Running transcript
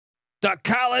The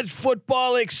college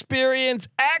football experience,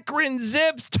 Akron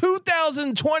Zips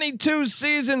 2022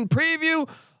 season preview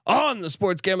on the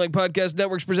Sports Gambling Podcast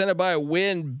Networks, presented by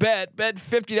WynnBet. Bet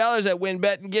 $50 at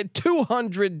WynnBet and get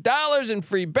 $200 in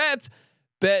free bets.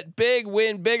 Bet big,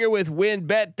 win bigger with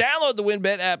WynnBet. Download the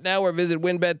WynnBet app now or visit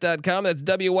wynnbet.com. That's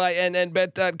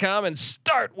WYNNBet.com and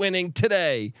start winning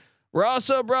today. We're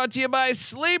also brought to you by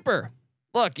Sleeper.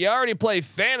 Look, you already play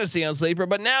fantasy on Sleeper,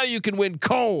 but now you can win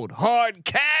cold, hard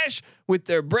cash with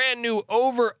their brand new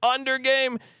over/under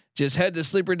game. Just head to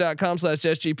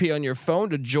sleeper.com/SGP on your phone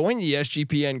to join the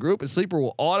SGPN group, and Sleeper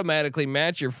will automatically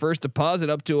match your first deposit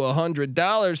up to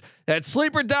 $100. That's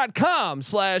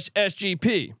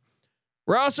sleeper.com/SGP.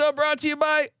 We're also brought to you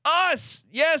by us.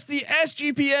 Yes, the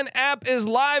SGPN app is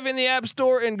live in the App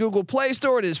Store and Google Play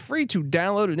Store. It is free to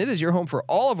download, and it is your home for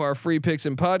all of our free picks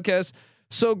and podcasts.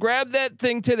 So grab that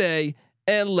thing today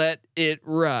and let it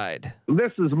ride.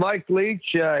 This is Mike Leach,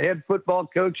 head football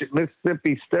coach at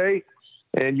Mississippi State,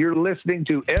 and you're listening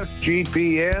to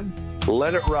SGPN.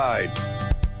 Let it ride.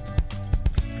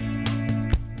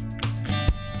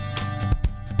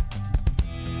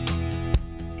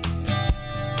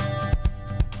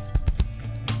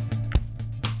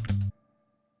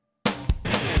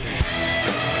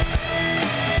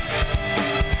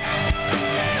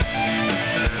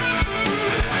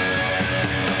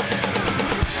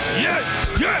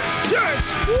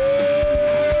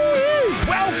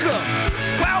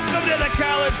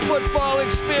 Football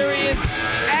experience,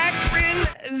 Akron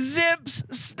Zips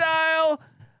style.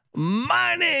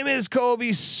 My name is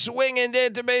Colby Swinging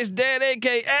Database Dan,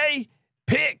 aka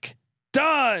Pick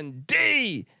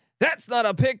Dundee. That's not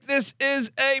a pick. This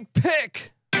is a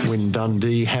pick. When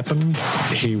Dundee happened,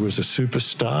 he was a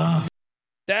superstar.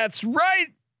 That's right.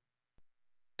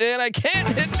 And I can't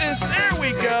hit this. There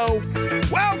we go.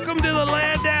 Welcome to the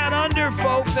land down under,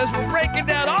 folks, as we're breaking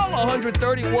down all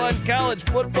 131 college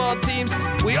football teams.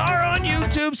 We are on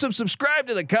YouTube, so subscribe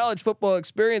to the College Football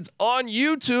Experience on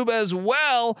YouTube as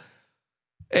well.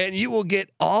 And you will get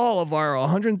all of our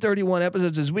 131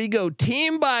 episodes as we go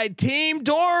team by team,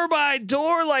 door by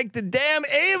door, like the damn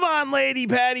Avon lady,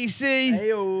 Patty C.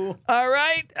 Heyo. All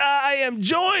right. I am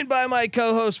joined by my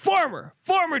co-host, former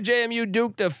JMU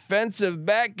Duke defensive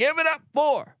back. Give it up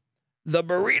for the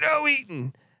burrito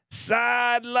eating,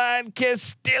 sideline kiss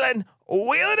stealing,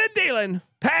 wheeling and dealing,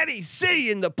 Patty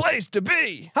C in the place to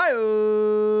be. Hi.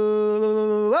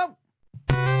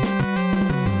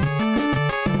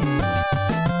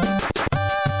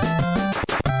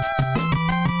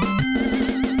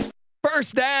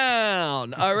 First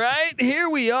down. All right, here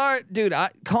we are, dude.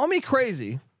 Call me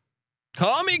crazy,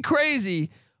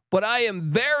 but I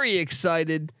am very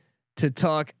excited to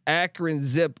talk Akron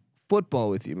Zip football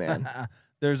with you, man.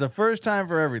 There's a first time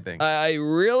for everything. I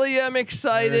really am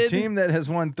excited. They're a team that has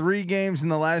won 3 games in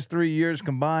the last 3 years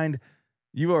combined.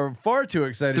 You are far too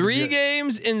excited. 3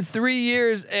 games in 3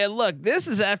 years, and look, this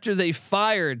is after they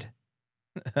fired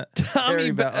Terry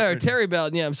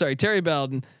Bowden. Yeah, I'm sorry, Terry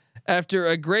Bowden. After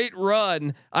a great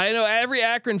run, I know every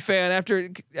Akron fan after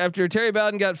Terry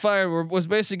Bowden got fired was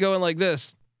basically going like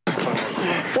this.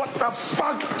 What the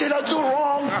fuck did I do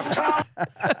wrong?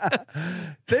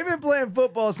 They've been playing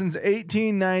football since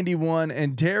 1891,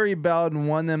 and Terry Bowden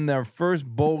won them their first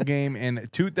bowl game in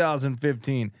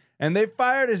 2015. And they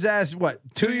fired his ass, what,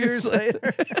 2 years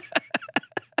later?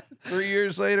 3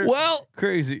 years later? Well,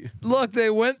 crazy. Look,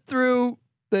 they went through.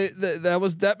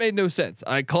 That made no sense.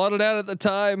 I called it out at the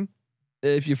time.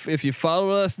 If you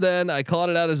followed us then, I called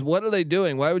it out as, what are they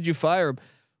doing? Why would you fire him?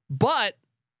 But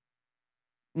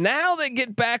now they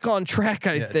get back on track.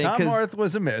 I think Tom Arth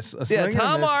was a miss.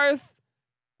 Tom Arth.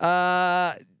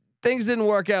 Things didn't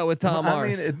work out with Tom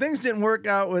Arth. I mean, things didn't work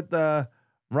out with Rob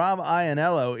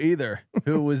Ianello either,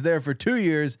 who was there for 2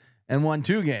 years and won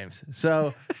 2 games.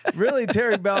 So really,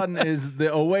 Terry Bowden is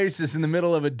the oasis in the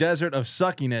middle of a desert of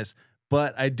suckiness.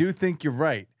 But I do think you're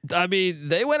right. I mean,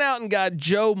 they went out and got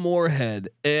Joe Moorhead.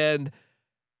 And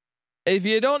if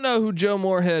you don't know who Joe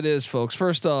Moorhead is, folks,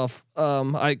 first off,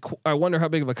 I wonder how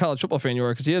big of a college football fan you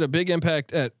are, because he had a big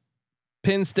impact at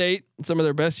Penn State, some of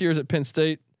their best years at Penn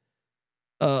State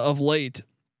of late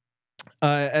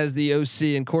as the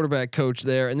OC and quarterback coach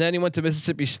there. And then he went to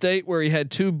Mississippi State, where he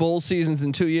had 2 bowl seasons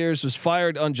in 2 years, was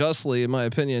fired unjustly, in my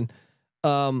opinion.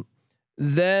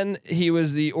 Then he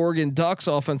was the Oregon Ducks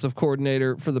offensive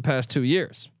coordinator for the past 2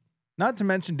 years. Not to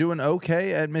mention doing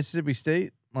okay at Mississippi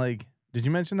State. Like, did you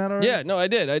mention that already? Yeah, no, I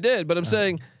did. But I'm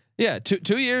saying, yeah,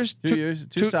 2 years, 2 years,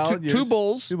 2 solid years, 2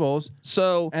 bowls.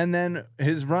 So, and then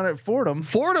his run at Fordham.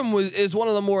 Fordham is one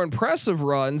of the more impressive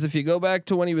runs. If you go back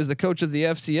to when he was the coach of the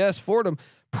FCS, Fordham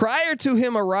Prior to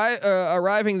him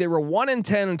arriving, they were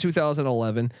 1-10 in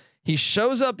 2011. He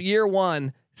shows up year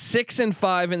one,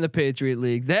 6-5 in the Patriot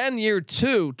League. Then year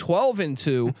two,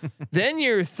 12-2. Then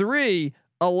year three,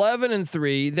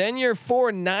 11-3. Then year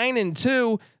four,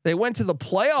 9-2. They went to the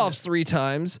playoffs 3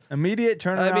 times. Immediate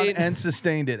turnaround and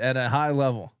sustained it at a high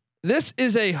level. This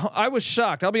is I was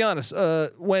shocked. I'll be honest.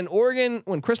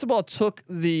 When Cristobal took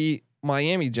the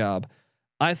Miami job,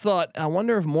 I thought, I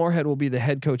wonder if Moorhead will be the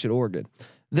head coach at Oregon.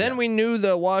 Then we knew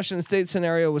the Washington State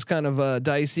scenario was kind of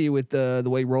dicey with the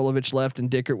way Rolovich left and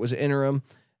Dickert was interim.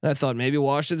 And I thought maybe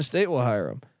Washington State will hire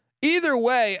him. Either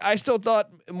way, I still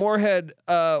thought Moorhead.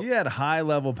 He had high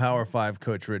level Power 5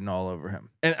 coach written all over him,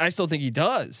 and I still think he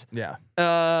does. Yeah.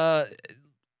 I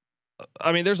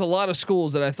mean, there's a lot of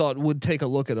schools that I thought would take a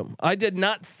look at him. I did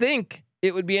not think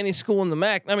it would be any school in the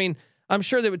MAC. I mean, I'm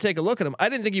sure they would take a look at him. I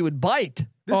didn't think he would bite.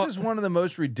 This is one of the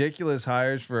most ridiculous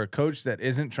hires for a coach that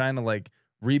isn't trying to like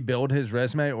rebuild his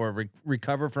resume or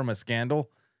recover from a scandal.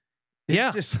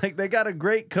 It's just like they got a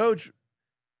great coach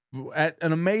at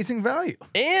an amazing value,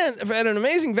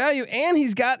 and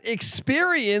he's got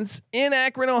experience in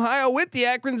Akron, Ohio, with the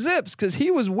Akron Zips because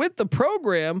he was with the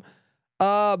program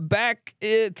back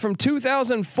from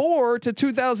 2004 to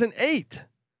 2008.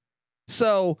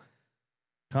 So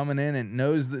coming in and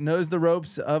knows the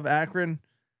ropes of Akron.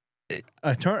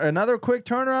 Another quick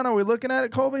turnaround. Are we looking at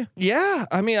it, Colby? Yeah,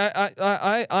 I mean,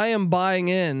 I am buying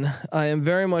in. I am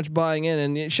very much buying in.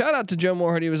 And shout out to Joe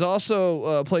Moorhead. He was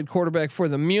also played quarterback for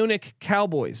the Munich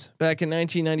Cowboys back in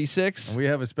 1996. We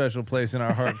have a special place in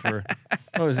our heart for.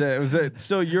 What was that? Was it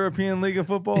still European League of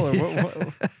Football or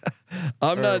what?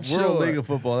 I'm not sure. World League of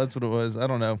Football. That's what it was. I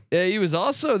don't know. Yeah, he was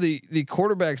also the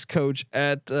quarterbacks coach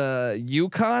at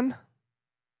UConn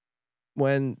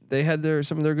when they had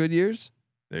some of their good years.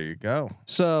 There you go.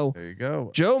 So there you go.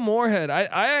 Joe Moorhead.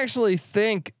 I actually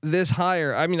think this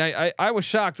hire. I mean, I was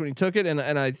shocked when he took it, and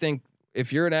I think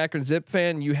if you're an Akron Zip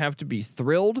fan, you have to be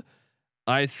thrilled.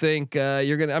 I think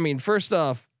you're gonna. I mean, first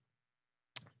off,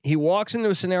 he walks into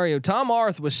a scenario. Tom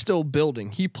Arth was still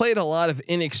building. He played a lot of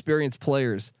inexperienced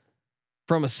players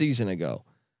from a season ago.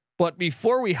 But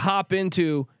before we hop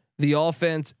into the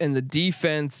offense and the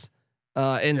defense.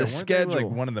 And the schedule,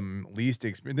 like one of the least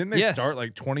experienced. Didn't they start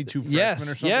like 22 freshmen or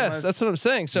something? Yes, that's what I'm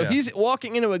saying. So he's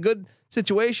walking into a good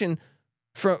situation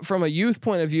from a youth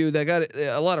point of view that got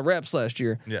a lot of reps last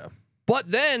year. Yeah, but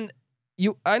then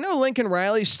I know Lincoln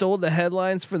Riley stole the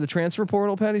headlines for the transfer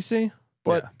portal, Patty C.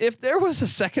 But if there was a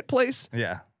second place,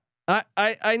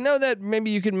 I know that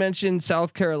maybe you could mention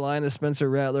South Carolina, Spencer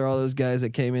Rattler, all those guys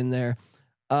that came in there.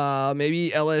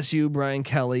 Maybe LSU, Brian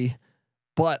Kelly,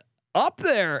 but up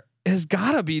there has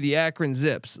got to be the Akron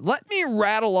Zips. Let me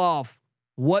rattle off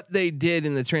what they did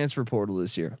in the transfer portal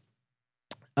this year.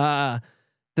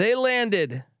 They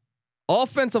landed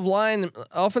offensive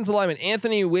lineman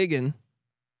Anthony Wiggin,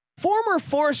 former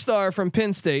 4-star from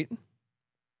Penn State.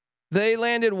 They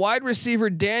landed wide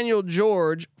receiver Daniel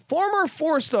George, former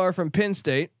 4-star from Penn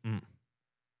State.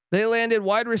 They landed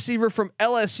wide receiver from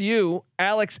LSU,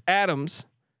 Alex Adams.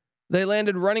 They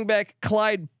landed running back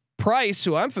Clyde Price,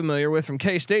 who I'm familiar with from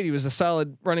K-State. He was a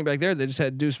solid running back there. They just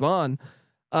had Deuce Vaughn.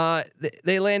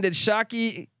 They landed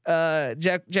Shockey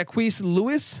Jacquees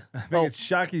Lewis. I think it's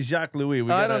Shockey Jacques Louis.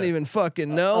 I don't even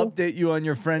fucking know. Update you on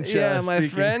your French. My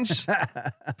French.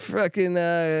 Fucking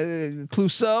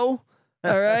Clouseau.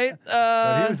 All right.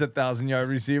 He was a 1,000-yard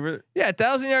receiver. Yeah,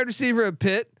 1,000-yard receiver at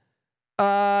Pitt.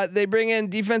 They bring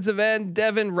in defensive end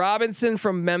Devin Robinson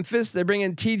from Memphis. They bring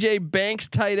in TJ Banks,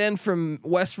 tight end from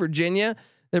West Virginia.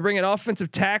 They bring in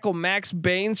offensive tackle Max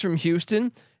Baines from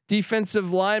Houston,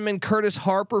 defensive lineman Curtis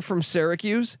Harper from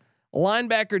Syracuse,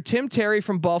 linebacker Tim Terry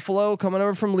from Buffalo, coming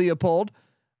over from Leopold,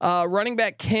 running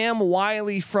back Cam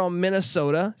Wiley from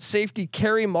Minnesota, safety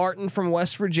Kerry Martin from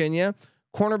West Virginia,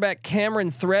 cornerback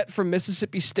Cameron Threat from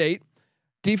Mississippi State,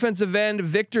 defensive end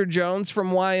Victor Jones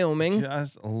from Wyoming.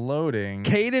 Just loading.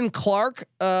 Caden Clark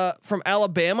from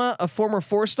Alabama, a former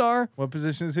 4-star. What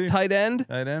position is he? Tight end.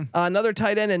 Another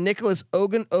tight end, and Nicholas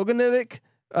Oganovic,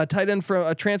 a tight end from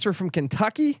a transfer from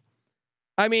Kentucky.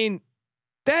 I mean,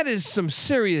 that is some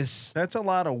serious. That's a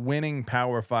lot of winning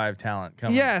Power 5 talent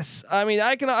coming. Yes, I mean,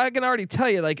 I can already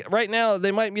tell you, like right now,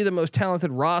 they might be the most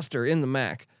talented roster in the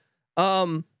MAC.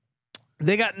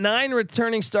 They got 9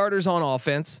 returning starters on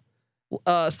offense.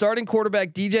 Starting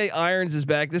quarterback DJ Irons is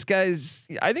back. This guy's,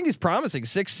 I think he's promising.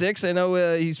 6'6". I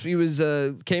know he was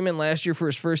came in last year for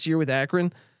his first year with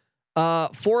Akron. 4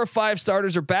 or 5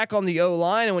 starters are back on the O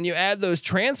line, and when you add those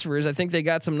transfers, I think they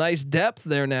got some nice depth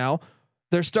there now.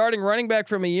 Their starting running back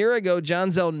from a year ago,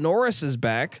 Jonzel Norris, is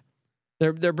back.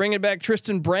 They're bringing back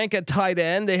Tristan Brank at tight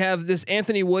end. They have this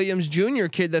Anthony Williams Jr.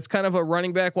 kid that's kind of a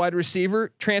running back, wide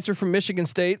receiver, transfer from Michigan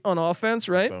State on offense,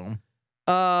 right? Boom.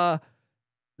 I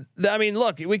mean,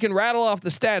 look, we can rattle off the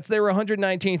stats. They were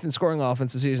 119th in scoring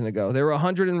offense a season ago. They were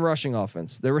 100 in rushing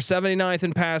offense. They were 79th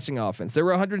in passing offense. They were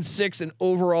 106 in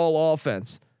overall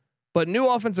offense. But new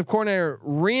offensive coordinator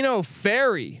Reno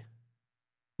Ferry.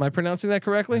 Am I pronouncing that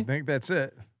correctly? I think that's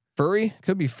it. Furry?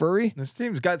 Could be Furry. This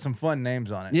team's got some fun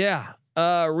names on it. Yeah.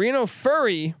 Reno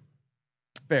Ferry.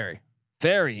 Ferry.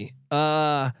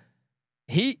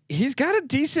 He's got a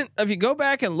decent. If you go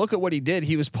back and look at what he did,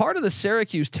 he was part of the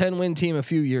Syracuse 10-win team a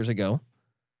few years ago.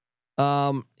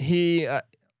 He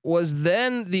was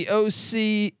then the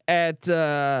OC at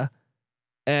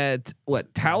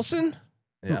what, Towson?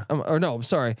 Yeah. Or no, I'm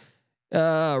sorry.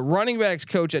 Running backs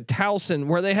coach at Towson,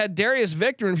 where they had Darius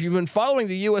Victor. And if you've been following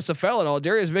the USFL at all,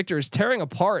 Darius Victor is tearing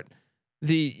apart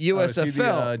the USFL. Is he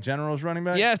the, Generals running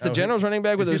back? Yes, the Generals running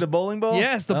back with the bowling ball.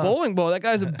 Yes, the bowling ball. That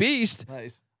guy's a beast.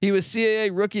 Nice. He was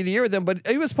CAA Rookie of the Year with them, but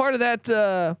he was part of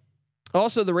that.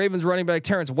 Also, the Ravens running back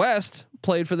Terrence West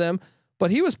played for them,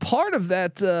 but he was part of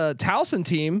that Towson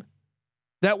team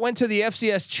that went to the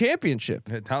FCS championship.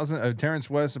 Terrence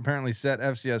West apparently set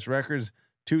FCS records: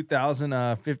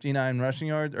 2,059 rushing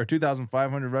yards or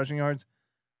 2,500 rushing yards.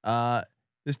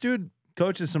 This dude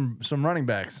coaches some running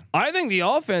backs. I think the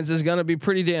offense is going to be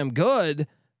pretty damn good.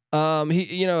 By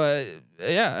the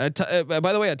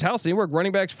way, at Towson, he worked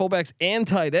running backs, fullbacks, and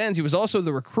tight ends. He was also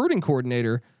the recruiting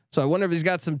coordinator. So I wonder if he's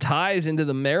got some ties into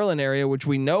the Maryland area, which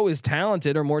we know is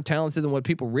talented or more talented than what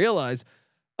people realize.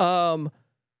 I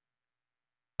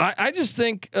just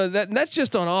think that's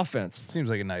just on offense. Seems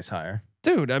like a nice hire.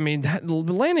 Dude, I mean,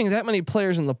 landing that many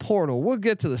players in the portal, we'll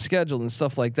get to the schedule and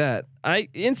stuff like that. I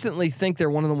instantly think they're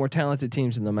one of the more talented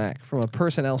teams in the MAC from a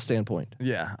personnel standpoint.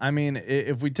 Yeah. I mean,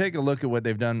 if we take a look at what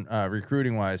they've done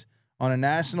recruiting wise on a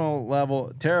national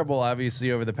level, terrible,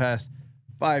 obviously, over the past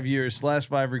 5 years, last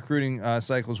 5 recruiting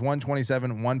cycles,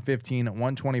 127, 115,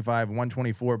 125,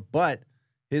 124, but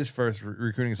his first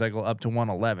recruiting cycle up to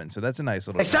 111. So that's a nice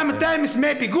little. Sometimes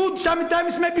maybe good,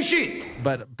 sometimes maybe shit.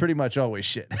 But pretty much always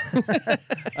shit.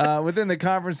 Within the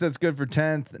conference, that's good for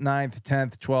 10th, 9th,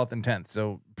 10th, 12th, and 10th.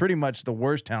 So pretty much the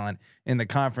worst talent in the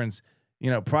conference,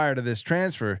 prior to this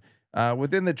transfer.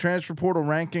 Within the transfer portal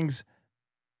rankings,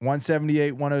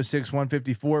 178, 106,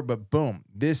 154. But boom,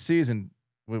 this season,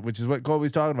 which is what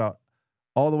Colby's talking about,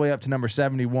 all the way up to number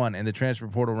 71 in the transfer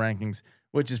portal rankings,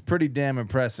 which is pretty damn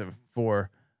impressive for.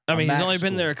 I mean, he's only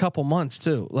been there a couple months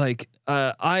too. Like,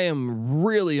 I am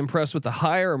really impressed with the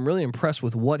hire. I'm really impressed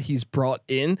with what he's brought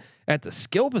in at the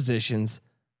skill positions.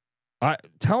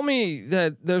 Tell me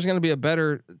that there's going to be a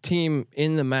better team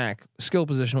in the MAC skill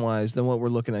position wise than what we're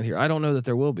looking at here. I don't know that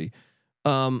there will be.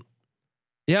 Yeah,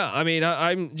 I mean,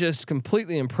 I'm just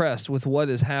completely impressed with what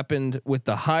has happened with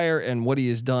the hire and what he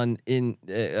has done in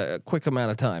a quick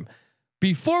amount of time.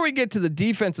 Before we get to the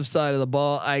defensive side of the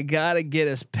ball, I gotta get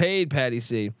us paid, Patty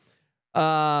C.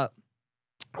 I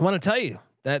want to tell you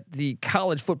that the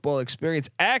college football experience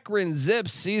Akron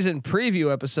Zips season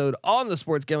preview episode on the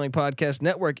Sports Gambling Podcast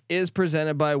Network is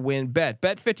presented by WinBet.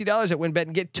 Bet $50 at WinBet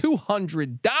and get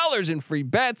 $200 in free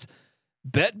bets.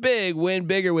 Bet big, win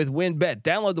bigger with WinBet.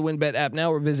 Download the WinBet app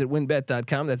now or visit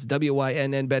winbet.com. That's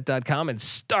WYNNBet.com and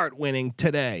start winning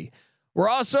today. We're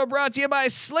also brought to you by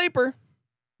Sleeper.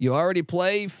 You already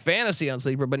play fantasy on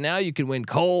Sleeper, but now you can win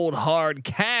cold, hard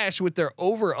cash with their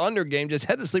over/under game. Just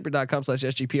head to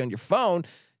sleeper.com/SGP on your phone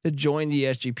to join the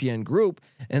SGPN group,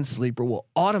 and Sleeper will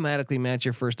automatically match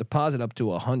your first deposit up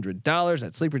to $100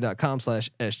 at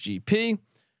sleeper.com/SGP.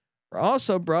 We're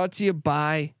also brought to you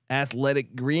by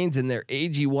Athletic Greens and their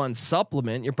AG1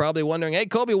 supplement. You're probably wondering, hey,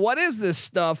 Colby, what is this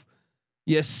stuff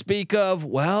you speak of?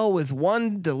 Well, with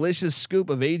one delicious scoop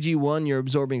of AG1, you're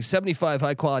absorbing 75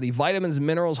 high quality vitamins,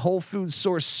 minerals, whole food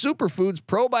source superfoods,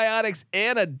 probiotics,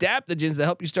 and adaptogens to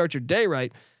help you start your day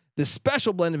right. This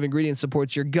special blend of ingredients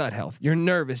supports your gut health, your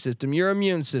nervous system, your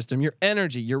immune system, your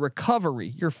energy, your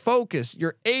recovery, your focus,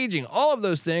 your aging, all of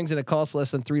those things, and it costs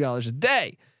less than $3 a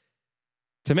day.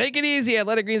 To make it easy,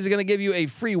 Athletic Greens is going to give you a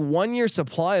free 1-year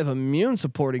supply of immune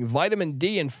supporting vitamin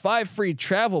D and 5 free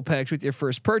travel packs with your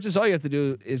first purchase. All you have to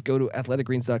do is go to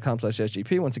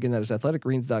athleticgreens.com/SGP. Once again, that is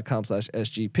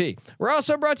athleticgreens.com/SGP. We're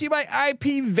also brought to you by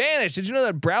IP Vanish. Did you know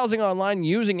that browsing online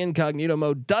using incognito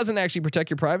mode doesn't actually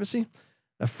protect your privacy?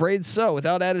 Afraid so.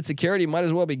 Without added security, you might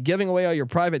as well be giving away all your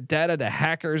private data to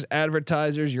hackers,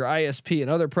 advertisers, your ISP, and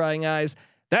other prying eyes.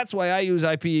 That's why I use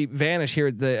IP Vanish here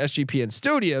at the SGPN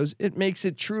studios. It makes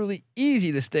it truly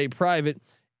easy to stay private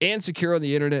and secure on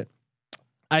the internet.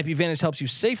 IP Vanish helps you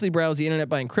safely browse the internet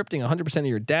by encrypting 100% of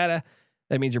your data.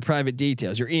 That means your private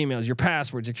details, your emails, your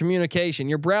passwords, your communication,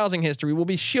 your browsing history will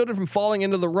be shielded from falling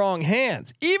into the wrong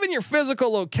hands. Even your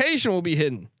physical location will be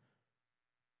hidden.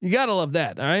 You gotta love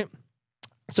that, all right?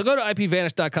 So go to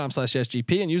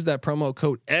ipvanish.com/SGP and use that promo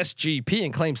code SGP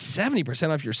and claim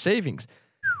 70% off your savings.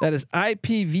 That is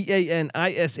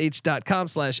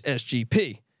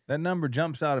ipvanish.com/SGP. That number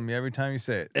jumps out at me every time you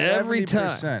say it. Every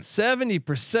 70%. time,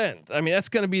 70%. I mean, that's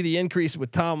going to be the increase with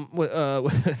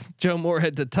with Joe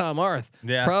Moorhead to Tom Arth.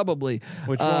 Yeah, probably,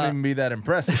 which won't even be that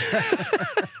impressive.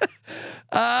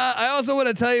 I also want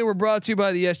to tell you we're brought to you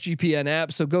by the SGPN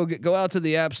app. So go out to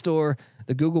the App Store,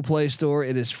 the Google Play Store.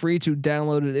 It is free to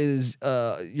download it. It is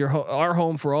our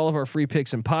home for all of our free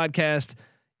picks and podcasts.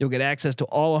 You'll get access to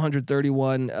all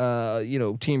 131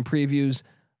 team previews.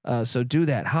 So do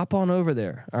that. Hop on over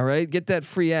there. All right. Get that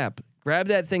free app. Grab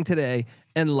that thing today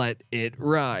and let it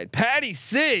ride. Patty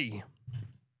C.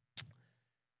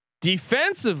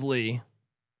 Defensively,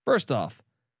 first off,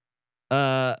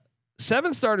 7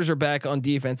 starters are back on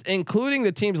defense, including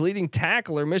the team's leading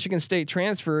tackler, Michigan State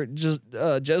transfer,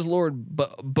 Jeslord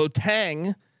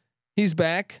Boateng. He's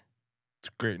back. It's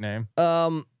a great name.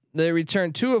 They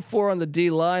returned 2 of 4 on the D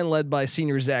line, led by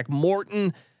senior Zach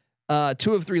Morton.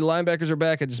 2 of 3 linebackers are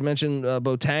back. I just mentioned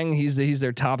Boateng. He's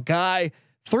their top guy.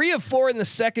 3 of 4 in the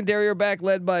secondary are back,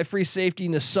 led by free safety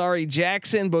Nasari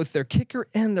Jackson. Both their kicker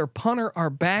and their punter are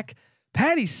back.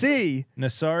 Patty C.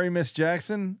 Nasari Miss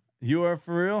Jackson. You are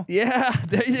for real? Yeah,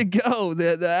 there you go.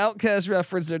 The Outcast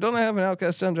reference there. Don't I have an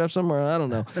Outcast sound drop somewhere? I don't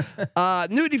know.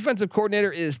 New defensive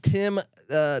coordinator is Tim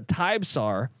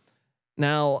Tibesar.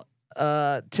 Now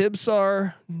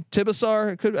Tibesar.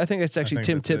 I think it's actually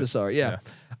Tim Tibesar. Yeah.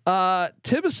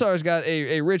 Tibesar's got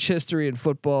a rich history in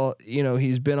football. You know,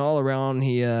 he's been all around.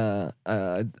 He I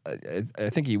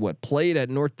think he played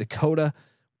at North Dakota,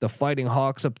 the Fighting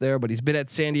Hawks up there, but he's been at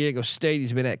San Diego State.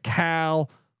 He's been at Cal,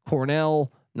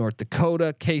 Cornell, North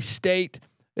Dakota, K-State.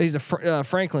 He's a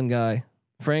Franklin guy.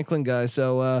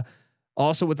 So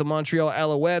also with the Montreal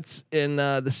Alouettes in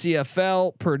the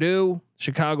CFL, Purdue,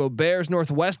 Chicago Bears,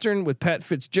 Northwestern with Pat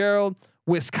Fitzgerald,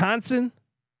 Wisconsin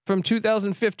from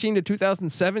 2015 to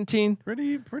 2017.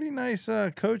 Pretty nice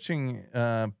coaching.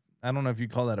 I don't know if you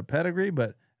call that a pedigree,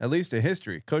 but at least a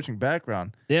history, coaching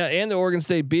background. Yeah, and the Oregon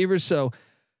State Beavers. So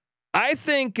I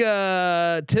think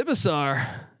Tibesar.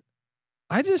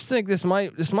 I just think this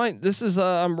is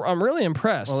I'm really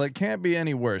impressed. Well, it can't be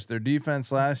any worse. Their defense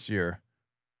last year,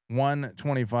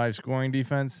 125 scoring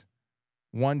defense,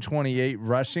 128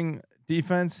 rushing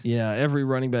defense. Yeah, every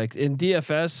running back in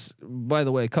DFS. By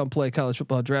the way, come play college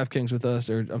football DraftKings with us,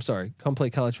 or I'm sorry, come play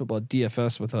college football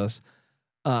DFS with us.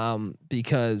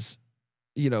 Because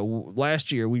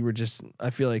last year we were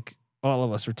I feel like all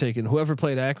of us were taking whoever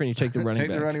played Akron. You take the running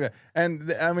back. The running back,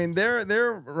 and I mean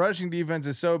their rushing defense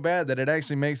is so bad that it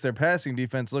actually makes their passing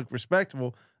defense look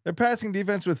respectable. Their passing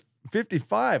defense was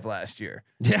 55 last year.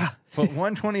 Yeah, but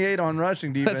 128 on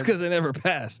rushing defense. That's because they never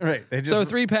passed. Right, they just throw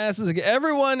 3 passes.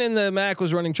 Everyone in the MAC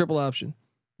was running triple option.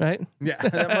 Right. Yeah,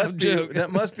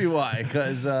 that must be why.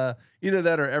 Because either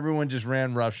that or everyone just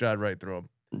ran roughshod right through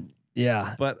them.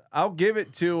 Yeah, but I'll give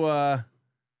it to. Well,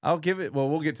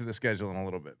 we'll get to the schedule in a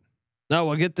little bit. No,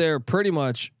 we'll get there pretty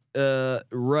much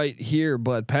right here.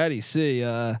 But Patty C,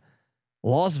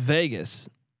 Las Vegas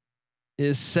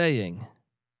is saying,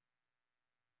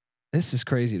 this is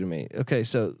crazy to me. Okay,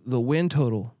 so the win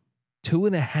total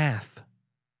 2.5.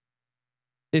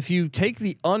 If you take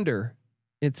the under,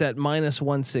 it's at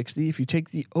 -160. If you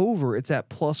take the over, it's at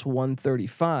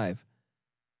 +135.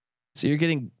 So you're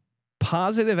getting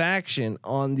positive action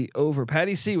on the over.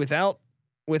 Patty C, without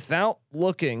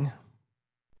looking.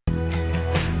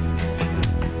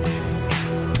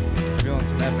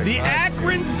 The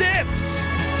Akron Zips.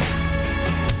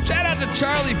 Shout out to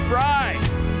Charlie Fry.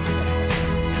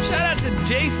 Shout out to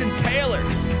Jason Taylor.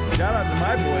 Shout out to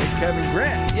my boy Kevin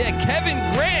Grant. Yeah, Kevin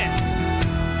Grant,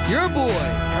 your boy.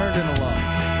 Earned it alone.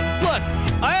 Look,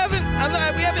 we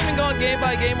haven't even gone game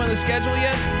by game on the schedule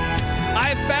yet.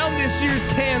 I found this year's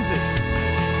Kansas.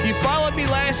 If you followed me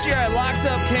last year, I locked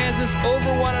up Kansas over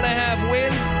 1.5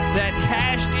 wins. That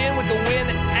cashed in with the win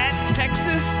at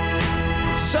Texas.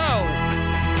 So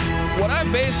what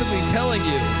I'm basically telling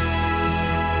you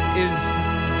is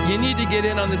you need to get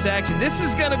in on this action. This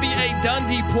is going to be a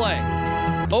Dundee play.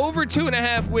 Over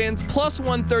 2.5 wins,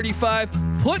 +135.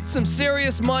 Put some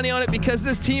serious money on it because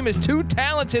this team is too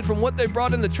talented from what they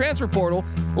brought in the transfer portal,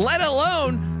 let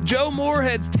alone Joe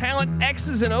Moorhead's talent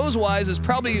X's and O's wise is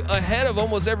probably ahead of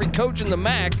almost every coach in the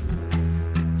MAC.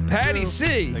 Patty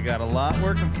C. They got a lot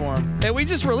working for them. And we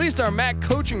just released our MAC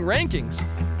coaching rankings.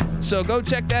 So go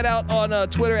check that out on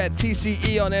Twitter at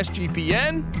TCE on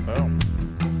SGPN. Boom.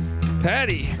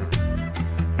 Patty.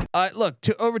 Look,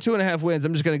 over 2.5 wins.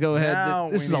 I'm just going to go ahead. Now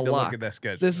This is we a need to lock. look at that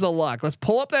schedule. This is a lock. Let's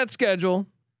pull up that schedule.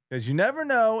 Because you never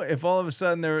know if all of a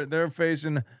sudden they're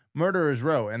facing murderers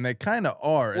row, and they kind of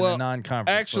are in the non-conference.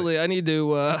 Actually, I need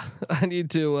to.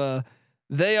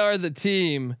 They are the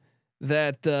team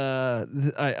that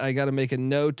I got to make a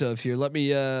note of here. Let me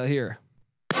here.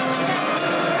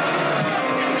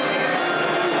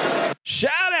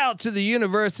 Shout out to the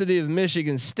University of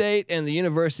Michigan State and the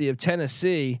University of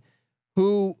Tennessee,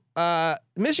 who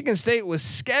Michigan State was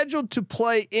scheduled to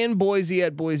play in Boise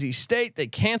at Boise State. They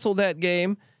canceled that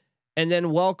game and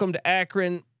then welcomed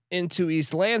Akron into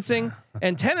East Lansing.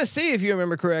 And Tennessee, if you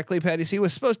remember correctly, Patty C,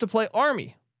 was supposed to play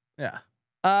Army. Yeah.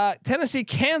 Tennessee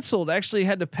canceled, actually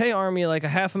had to pay Army like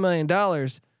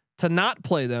 $500,000 to not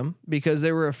play them because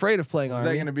they were afraid of playing Army. Is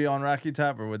that going to be on Rocky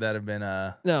Top, or would that have been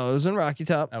No, it was in Rocky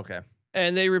Top. Okay.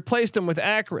 And they replaced them with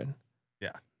Akron.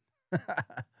 Yeah.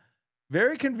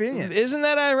 Very convenient. Isn't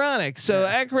that ironic? So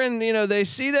Yeah. Akron, they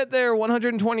see that they're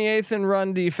 128th in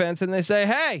run defense, and they say,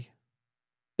 "Hey,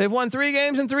 they've won 3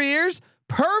 games in 3 years.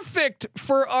 Perfect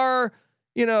for our,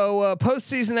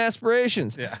 postseason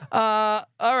aspirations." Yeah.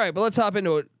 All right, but let's hop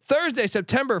into it. Thursday,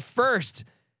 September 1st,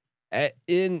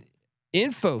 in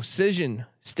Infocision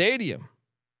Stadium,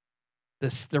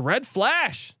 the Red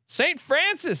Flash, St.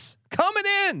 Francis coming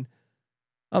in.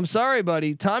 I'm sorry,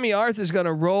 buddy. Tommy Arth is going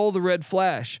to roll the Red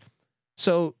Flash.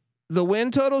 So the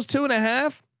win total's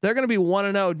 2.5. They're going to be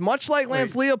 1-0, much like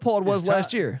Lance Leopold was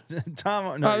last year.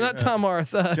 Tom, Not Tom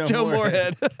Arth, Joe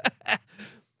Moorhead.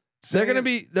 They're going to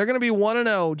be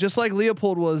 1-0, just like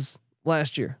Leopold was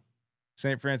last year.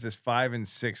 St. Francis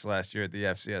 5-6 last year at the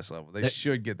FCS level. They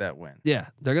should get that win. Yeah,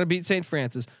 they're going to beat St.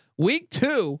 Francis. Week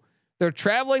 2, they're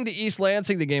traveling to East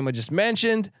Lansing, the game I just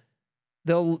mentioned.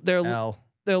 They'll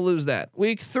lose that.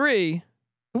 Week 3,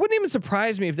 it wouldn't even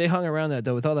surprise me if they hung around that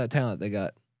though with all that talent they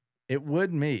got. It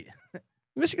would me.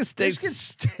 Michigan State.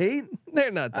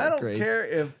 They're not that great. I don't care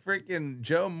if freaking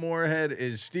Joe Moorhead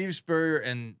is Steve Spurrier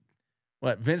and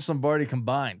Vince Lombardi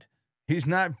combined. He's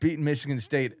not beating Michigan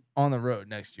State on the road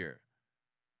next year.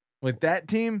 With that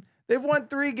team, they've won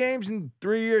 3 games in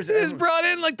 3 years. He just brought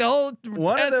in like the whole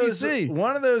SEC.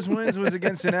 One of those wins was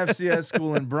against an FCS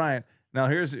school in Bryant. Now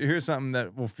here's something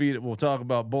that we'll talk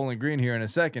about Bowling Green here in a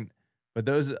second. But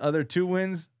those other 2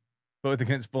 wins, both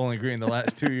against Bowling Green the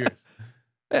last 2 years.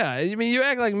 Yeah, I mean, you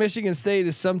act like Michigan State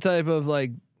is some type of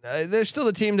like. They're still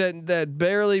a team that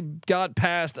barely got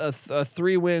past a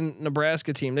 3-win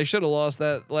Nebraska team. They should have lost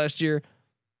that last year.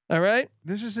 All right,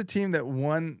 this is a team that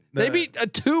won. They beat a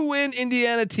 2-win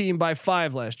Indiana team by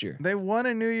 5 last year. They won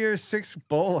a New Year's 6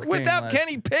 bowl without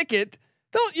Kenny Pickett.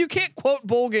 You can't quote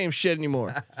bowl game shit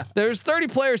anymore. There's 30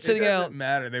 players sitting out. It doesn't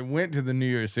matter. They went to the New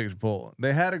Year's 6 bowl.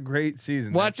 They had a great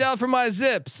season. Watch out for my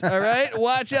Zips. All right,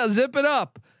 watch out. Zip it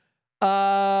up.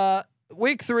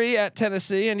 Week 3 at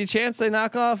Tennessee. Any chance they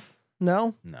knock off?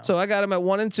 No. So I got them at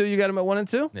 1-2. You got them at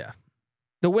 1-2. Yeah.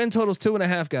 The win total's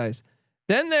 2.5, guys.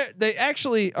 Then they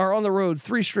actually are on the road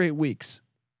 3 straight weeks.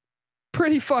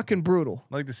 Pretty fucking brutal.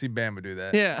 I'd like to see Bama do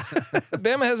that. Yeah,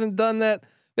 Bama hasn't done that.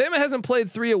 Bama hasn't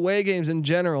played 3 away games in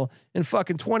general in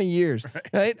fucking 20 years,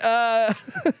 right?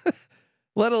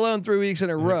 Let alone 3 weeks in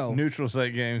a row. Neutral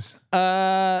site games.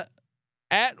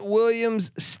 At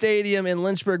Williams Stadium in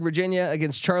Lynchburg, Virginia,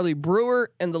 against Charlie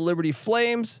Brewer and the Liberty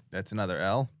Flames. That's another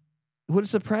L. Would it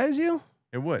surprise you?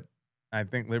 It would. I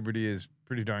think Liberty is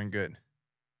pretty darn good.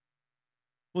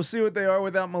 We'll see what they are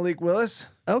without Malik Willis.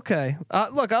 Okay.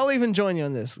 Look, I'll even join you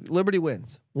on this. Liberty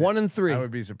wins 1-3. I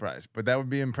would be surprised, but that would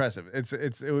be impressive.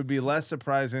 It would be less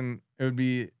surprising. It would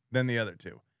be than the other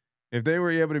 2. If they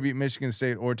were able to beat Michigan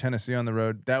State or Tennessee on the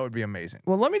road, that would be amazing.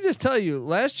 Well, let me just tell you,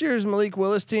 last year's Malik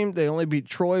Willis team, they only beat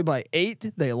Troy by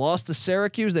 8. They lost to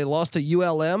Syracuse. They lost to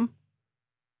ULM.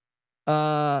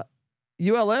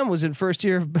 ULM was in first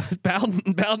year of Bowden.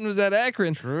 Bowden was at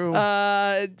Akron. True.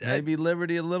 Maybe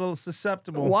Liberty a little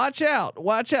susceptible. Watch out.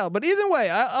 But either way,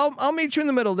 I'll meet you in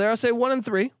the middle there. I'll say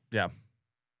 1-3. Yeah.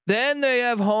 Then they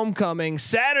have homecoming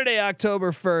Saturday,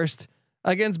 October 1st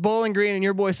against Bowling Green and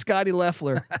your boy Scotty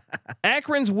Leffler.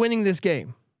 Akron's winning this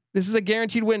game. This is a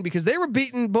guaranteed win because they were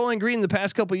beating Bowling Green the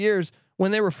past couple of years when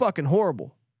they were fucking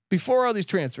horrible before all these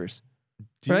transfers.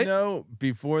 Do you know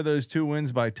before those 2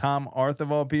 wins by Tom Arth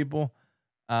of all people?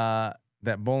 That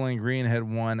Bowling Green had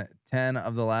won 10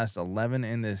 of the last 11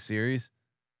 in this series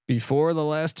before the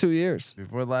last 2 years.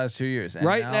 And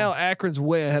right now, Akron's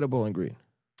way ahead of Bowling Green.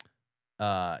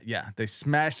 Yeah, they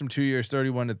smashed them 2 years,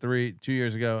 31-3 2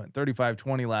 years ago,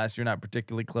 35-20 last year. Not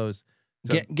particularly close.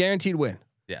 So, guaranteed win.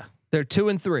 Yeah, they're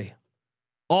 2-3.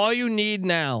 All you need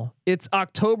now, it's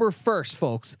October 1st,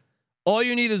 folks. All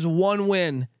you need is 1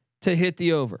 win to hit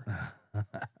the over.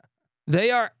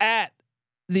 They are at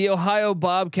the Ohio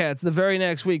Bobcats the very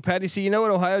next week. Patty C, you know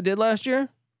what Ohio did last year?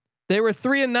 They were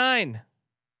 3-9.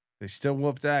 They still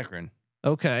whooped Akron.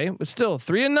 Okay, but still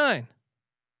 3-9.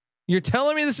 You're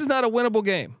telling me this is not a winnable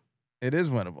game? It is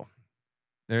winnable.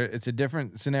 It's a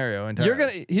different scenario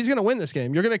entirely. He's gonna win this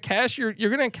game. You're gonna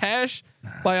cash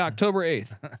by October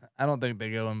 8th. I don't think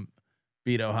they go and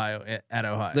beat Ohio at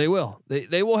Ohio. They will.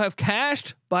 They will have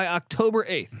cashed by October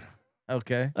 8th.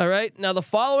 Okay. All right. Now the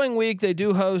following week they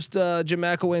do host Jim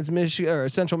McElwain's Michigan or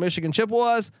Central Michigan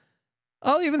Chippewas.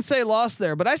 I'll even say lost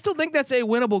there, but I still think that's a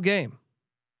winnable game.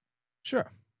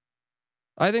 Sure.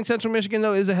 I think Central Michigan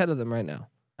though is ahead of them right now.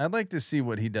 I'd like to see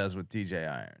what he does with TJ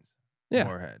Irons. Yeah.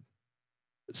 Moorhead.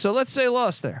 So let's say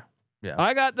lost there. Yeah.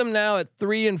 I got them now at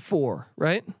 3-4,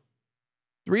 right?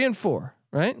 3-4,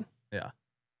 right? Yeah.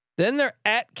 Then they're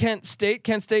at Kent State.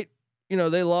 Kent State,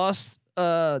 they lost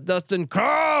Dustin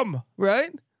Crum,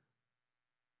 right?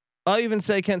 I'll even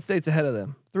say Kent State's ahead of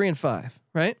them. 3-5,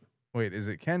 right? Wait, is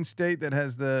it Kent State that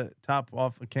has the top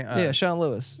off? Yeah, Sean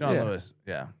Lewis. Sean Lewis.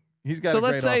 Yeah. He's got. So a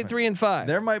let's say offense. 3-5.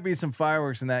 There might be some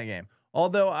fireworks in that game.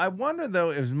 Although I wonder though,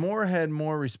 is Moorhead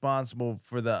more responsible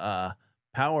for the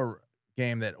power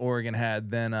game that Oregon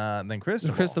had than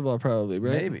Cristobal? Cristobal probably,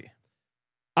 right? Maybe.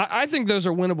 I think those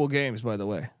are winnable games, by the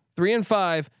way.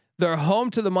 3-5. They're home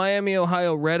to the Miami,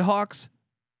 Ohio Redhawks.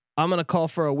 I'm gonna call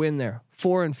for a win there.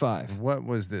 4-5. What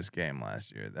was this game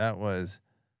last year? That was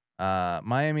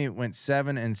Miami went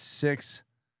 7-6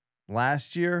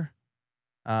 last year.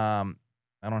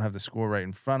 I don't have the score right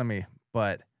in front of me,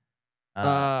 but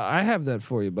I have that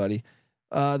for you, buddy.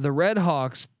 The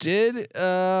Redhawks did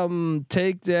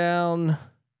take down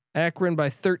Akron by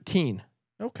 13.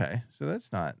 Okay, so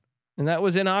that's not. And that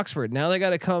was in Oxford. Now they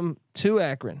got to come to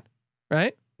Akron,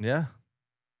 right? Yeah.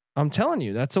 I'm telling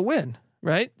you, that's a win,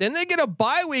 right? Then they get a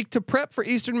bye week to prep for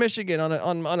Eastern Michigan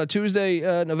on a Tuesday,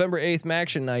 November 8th,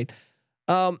 Maction night.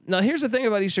 Now here's the thing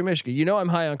about Eastern Michigan. I'm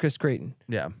high on Chris Creighton.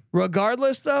 Yeah.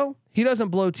 Regardless, though, he doesn't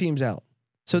blow teams out.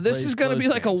 So this is going to be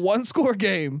like a 1-score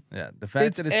game. Yeah. The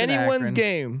fact that it's anyone's in Akron,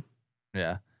 game.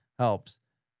 Yeah. Helps.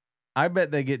 I bet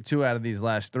they get 2 out of these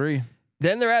last 3.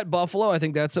 Then they're at Buffalo. I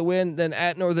think that's a win. Then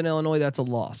at Northern Illinois, that's a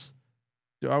loss.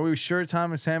 Are we sure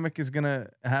Thomas Hammock is going to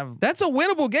have? That's a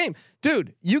winnable game,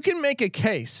 dude. You can make a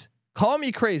case. Call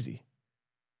me crazy.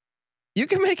 You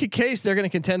can make a case they're going to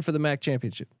contend for the MAC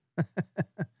championship.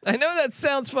 I know that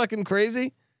sounds fucking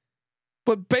crazy,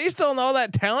 but based on all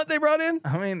that talent they brought in,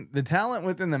 I mean, the talent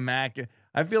within the MAC.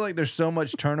 I feel like there's so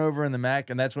much turnover in the MAC,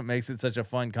 and that's what makes it such a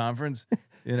fun conference.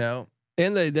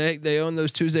 And they own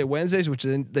those Tuesday Wednesdays, which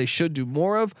they should do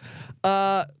more of.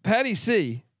 Patty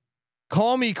C,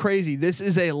 call me crazy. This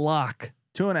is a lock.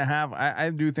 2.5. I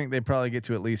do think they probably get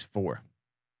to at least 4.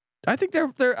 I think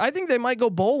I think they might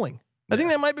go bowling. I think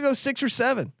they might go 6 or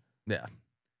 7. Yeah,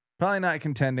 probably not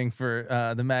contending for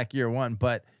the MAC year 1,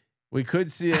 but we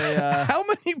could see a. How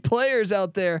many players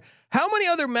out there? How many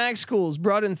other MAC schools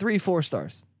brought in 3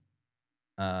 4-stars?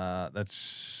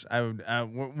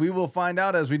 We will find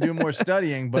out as we do more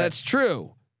studying, but that's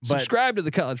true. Subscribe to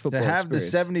the College Football to have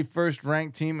Experience. The 71st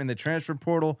ranked team in the transfer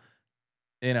portal,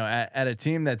 at a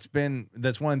team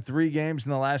that's won 3 games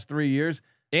in the last 3 years,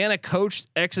 and a coach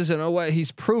X's and O.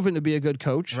 He's proven to be a good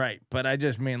coach, right? But I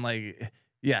just mean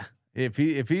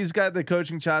if he's got the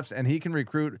coaching chops and he can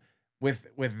recruit with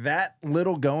that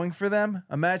little going for them,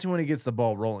 imagine when he gets the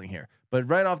ball rolling here. But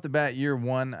right off the bat, year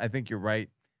 1, I think you're right.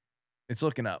 It's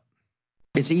looking up.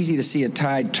 It's easy to see a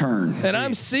tide turn. And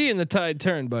I'm seeing the tide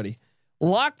turn, buddy.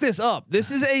 Lock this up.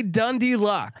 This is a Dundee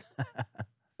lock.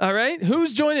 All right.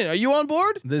 Who's joining? Are you on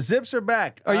board? The Zips are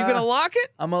back. Are you going to lock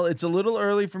it? It's a little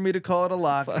early for me to call it a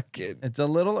lock. Fuck it. It's a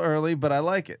little early, but I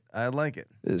like it.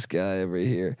 This guy over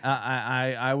here.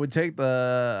 I would take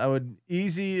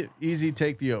easy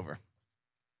take the over.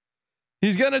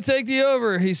 He's going to take the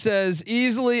over. He says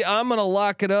easily, I'm going to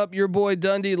lock it up. Your boy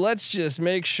Dundee. Let's just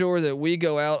make sure that we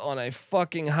go out on a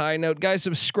fucking high note. Guys,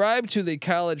 subscribe to the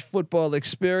College Football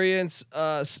Experience.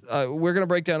 We're going to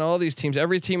break down all these teams,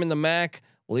 every team in the MAC.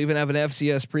 We'll even have an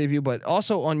FCS preview, but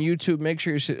also on YouTube, make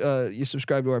sure you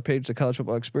subscribe to our page, the College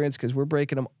Football Experience, because we're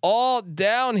breaking them all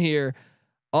down here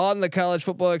on the College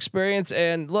Football Experience.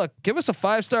 And look, give us a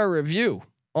 5-star review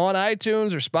on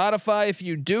iTunes or Spotify. If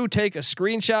you do, take a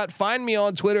screenshot. Find me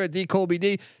on Twitter at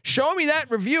DColbyD. Show me that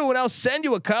review, and I'll send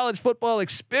you a College Football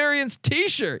Experience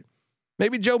T-shirt.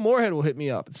 Maybe Joe Moorhead will hit me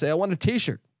up and say, "I want a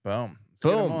T-shirt." Boom.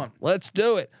 Let's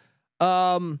do it.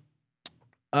 The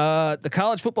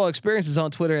College Football Experience is on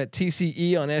Twitter at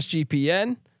TCE on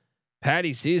SGPN.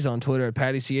 Patty C is on Twitter at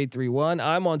Patty C831.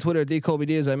 I'm on Twitter at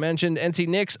DColbyD, as I mentioned. NC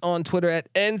Nick's on Twitter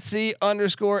at NC_NICK.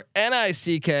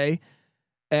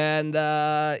 And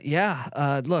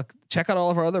look, check out all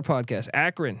of our other podcasts.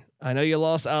 Akron, I know you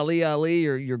lost Ali,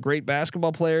 your great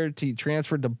basketball player. He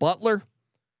transferred to Butler,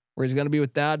 where he's going to be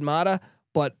with Dad Mata.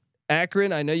 But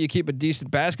Akron, I know you keep a decent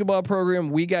basketball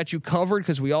program. We got you covered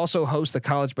because we also host the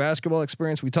college basketball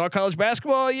experience. We talk college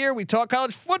basketball all year. We talk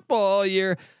college football all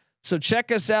year. So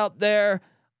check us out there.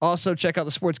 Also check out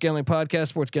the Sports Gambling Podcast,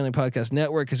 Sports Gambling Podcast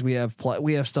Network, because we have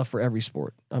stuff for every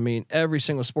sport. I mean, every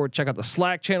single sport. Check out the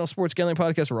Slack channel, Sports Gambling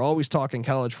Podcast. We're always talking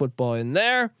college football in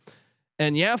there.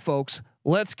 And yeah, folks,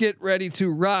 let's get ready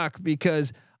to rock,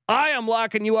 because I am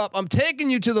locking you up. I'm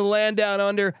taking you to the land down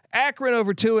under. Akron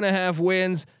over 2.5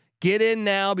 wins. Get in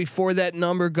now before that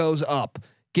number goes up.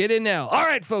 Get in now. All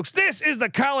right, folks, this is the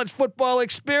college football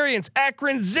experience.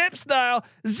 Akron Zip style.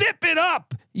 Zip it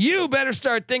up. You better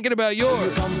start thinking about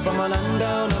yours. You come from a land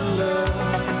down